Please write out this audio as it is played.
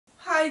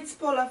Hi, it's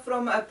Paula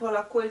from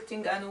Paula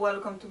Quilting, and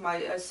welcome to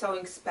my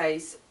sewing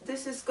space.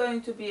 This is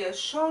going to be a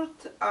short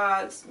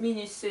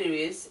mini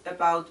series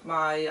about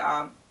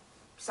my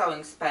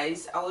sewing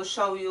space. I will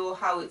show you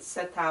how it's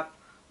set up,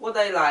 what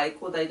I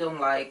like, what I don't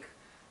like,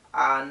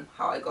 and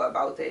how I go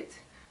about it.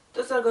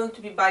 Those are going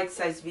to be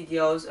bite-sized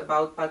videos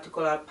about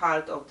particular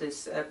part of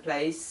this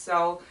place.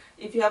 So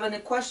if you have any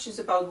questions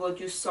about what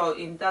you saw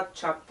in that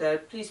chapter,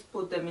 please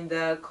put them in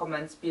the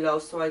comments below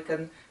so I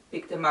can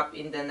pick them up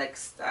in the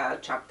next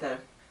chapter.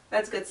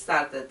 Let's get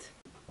started.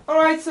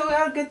 Alright, so we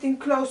are getting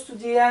close to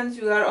the end.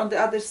 We are on the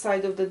other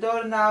side of the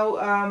door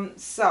now.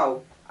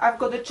 So I've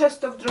got a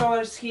chest of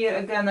drawers here.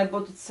 Again, I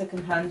bought it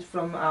secondhand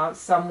from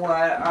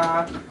somewhere,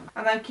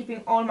 and I'm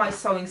keeping all my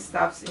sewing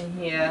stuffs in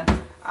here.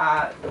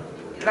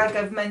 Like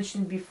I've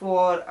mentioned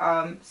before,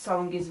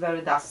 sewing is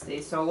very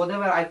dusty, so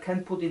whatever I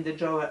can put in the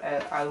drawer,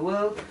 I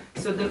will.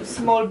 So the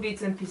small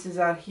bits and pieces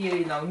are here,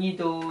 you know,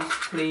 needles,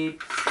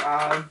 clips,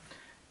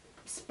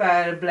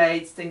 spare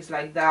blades, things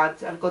like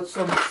that. I've got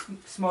some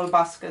small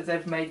baskets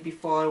I've made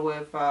before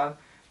with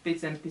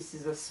bits and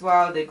pieces as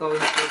well. They go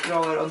into the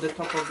drawer on the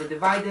top of the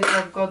dividers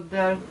I've got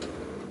there.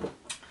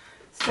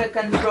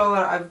 Second drawer,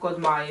 I've got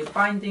my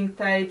binding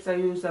tapes. I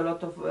use a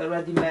lot of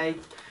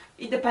ready-made.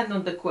 It depends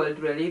on the quilt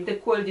really. If the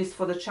quilt is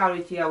for the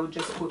charity, I would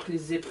just quickly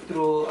zip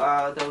through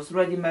those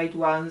ready-made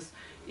ones.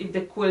 If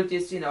the quilt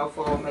is, you know,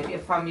 for maybe a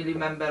family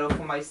member or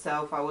for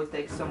myself, I will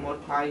take some more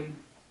time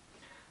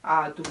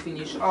to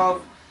finish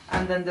off.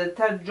 And then the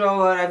third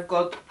drawer, I've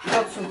got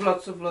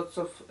lots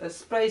of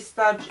spray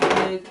starch in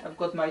it. I've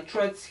got my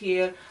threads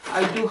here.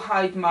 I do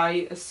hide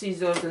my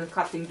scissors and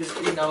cutting,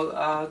 you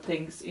know,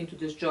 things into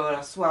this drawer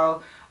as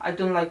well. I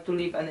don't like to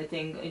leave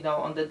anything, you know,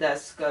 on the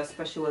desk,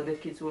 especially when the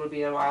kids will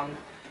be around.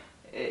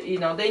 You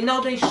know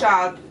they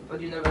sharp, but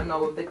you never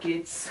know with the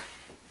kids.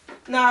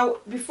 Now,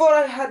 before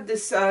I had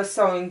this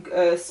sewing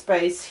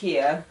space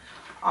here,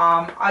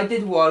 I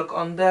did work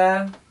on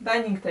the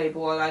dining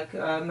table like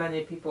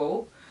many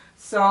people.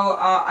 So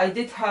I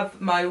did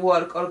have my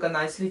work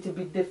organized a little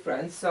bit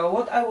different. So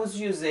what I was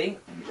using,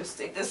 let me just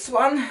take this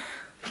one.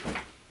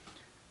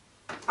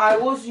 I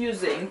was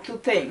using two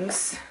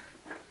things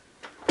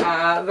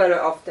very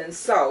often.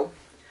 So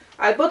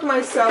I bought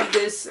myself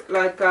this,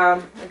 like,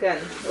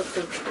 again, lots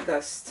of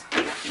dust.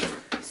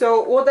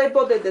 So what I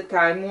bought at the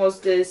time was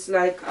this,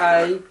 like,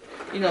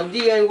 you know,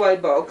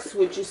 DIY box,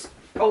 which is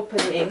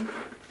opening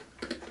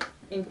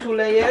in 2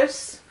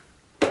 layers.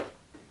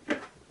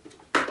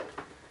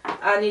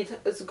 And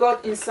it's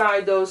got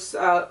inside those,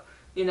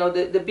 you know,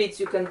 the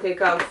bits you can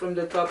take out from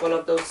the top, all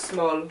of those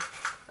small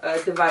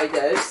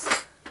dividers.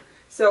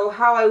 So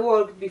how I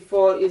worked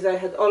before is I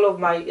had all of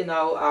my, you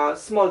know,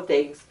 small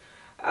things,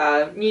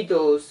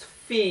 needles,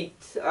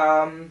 feet,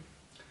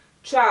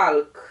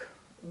 chalk,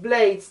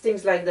 blades,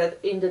 things like that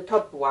in the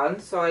top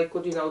one, so I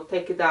could, you know,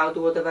 take it out,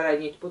 whatever I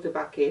need, put it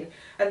back in.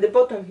 And the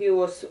bottom here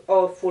was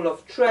all full of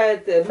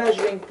thread,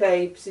 measuring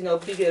tapes, you know,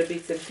 bigger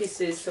bits and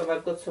pieces. So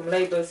I've got some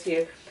labels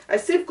here. I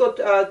still got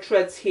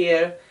threads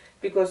here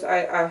because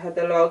I had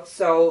a lot,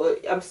 so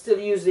I'm still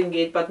using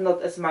it, but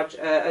not as much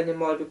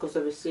anymore because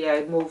obviously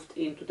I moved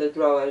into the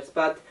drawers.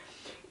 But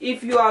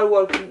if you are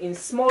working in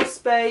small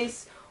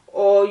space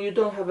or you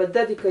don't have a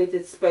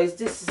dedicated space,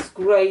 this is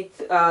great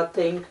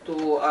thing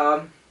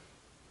to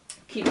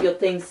keep your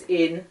things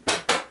in,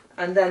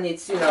 and then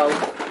it's, you know,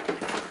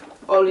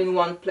 all in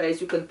one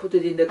place. You can put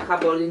it in the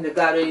cupboard, in the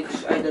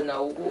garage, I don't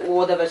know,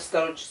 whatever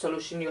storage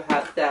solution you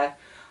have there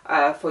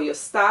for your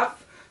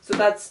stuff. So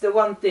that's the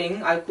one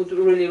thing I could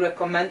really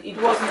recommend. It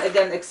wasn't,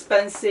 again,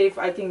 expensive.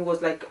 I think it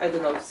was like, I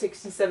don't know,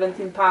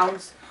 16-17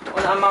 pounds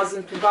on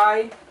Amazon to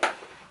buy.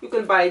 You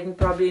can buy it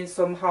probably in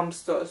some home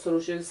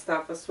solution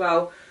stuff as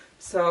well.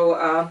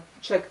 So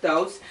check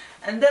those.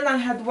 And then I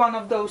had one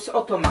of those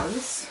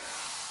ottomans,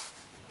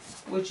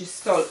 which is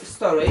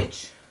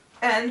storage,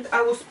 and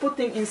I was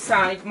putting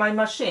inside my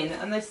machine,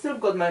 and I still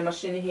got my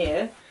machine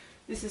here.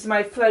 This is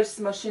my first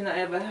machine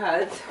I ever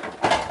had,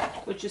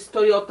 which is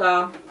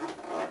Toyota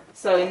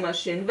sewing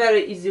machine.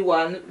 Very easy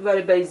one,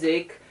 very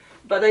basic,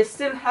 but I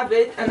still have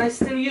it and I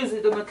still use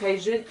it on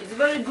occasion. It's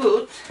very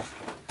good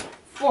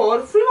for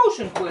free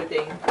motion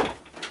quilting.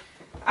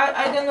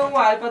 I don't know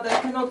why, but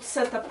I cannot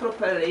set up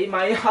properly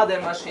my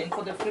other machine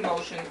for the free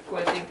motion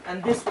quilting,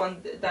 and this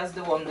one does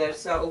the wonder.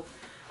 So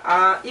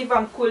if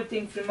I'm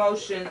quilting free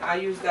motion, I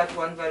use that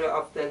one very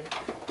often.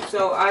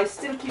 So I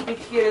still keep it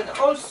here, and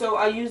also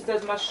I use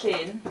that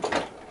machine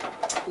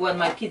when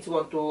my kids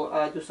want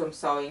to do some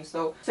sewing.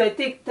 So I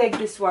take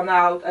this one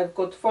out. I've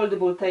got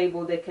foldable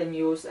table they can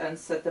use and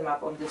set them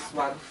up on this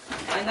one.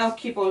 I now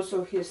keep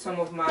also here some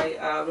of my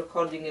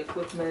recording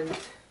equipment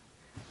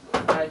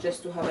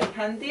just to have it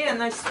handy,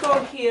 and I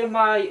store here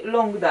my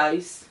long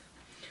dies.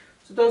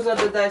 So those are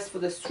the dies for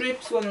the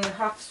strips,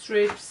 1.5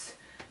 strips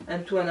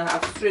and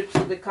 2.5 strips,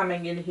 so they're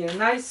coming in here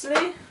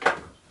nicely.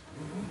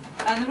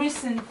 And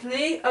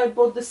recently I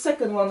bought the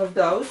second one of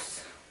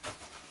those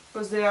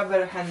because they are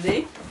very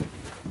handy.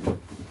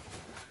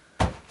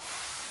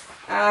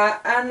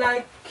 And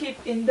I keep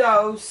in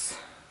those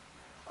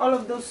all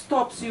of those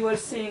tops you were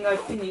seeing I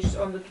finished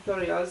on the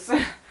tutorials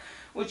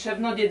which have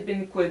not yet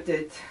been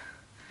quilted.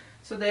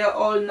 So they are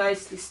all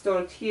nicely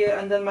stored here,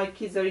 and then my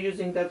kids are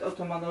using that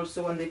ottoman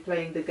also when they're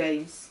playing the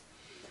games.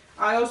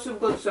 I also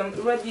got some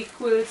ready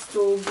quilts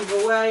to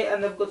give away,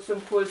 and I've got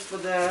some quilts for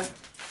the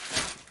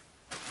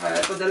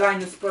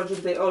Linus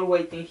project. They're all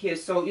waiting here,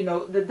 so you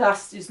know the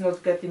dust is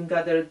not getting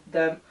gathered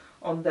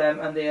on them,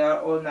 and they are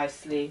all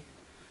nicely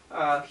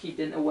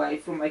hidden away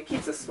from my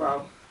kids as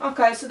well.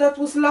 Okay, so that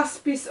was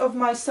last piece of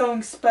my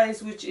sewing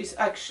space, which is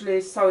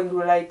actually sewing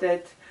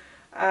related.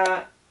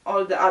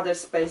 All the other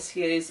space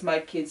here is my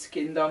kids'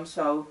 kingdom,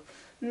 so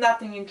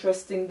nothing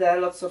interesting there.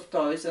 Lots of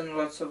toys and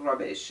lots of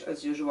rubbish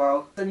as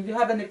usual. And if you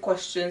have any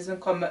questions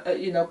and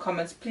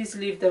comments, please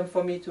leave them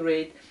for me to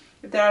read.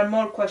 If there are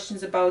more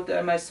questions about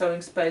my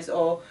sewing space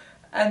or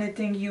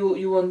anything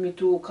you want me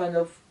to kind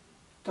of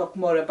talk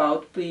more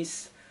about,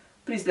 please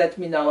let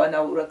me know, and I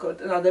will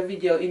record another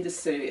video in this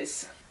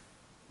series.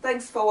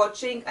 Thanks for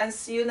watching, and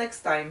see you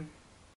next time.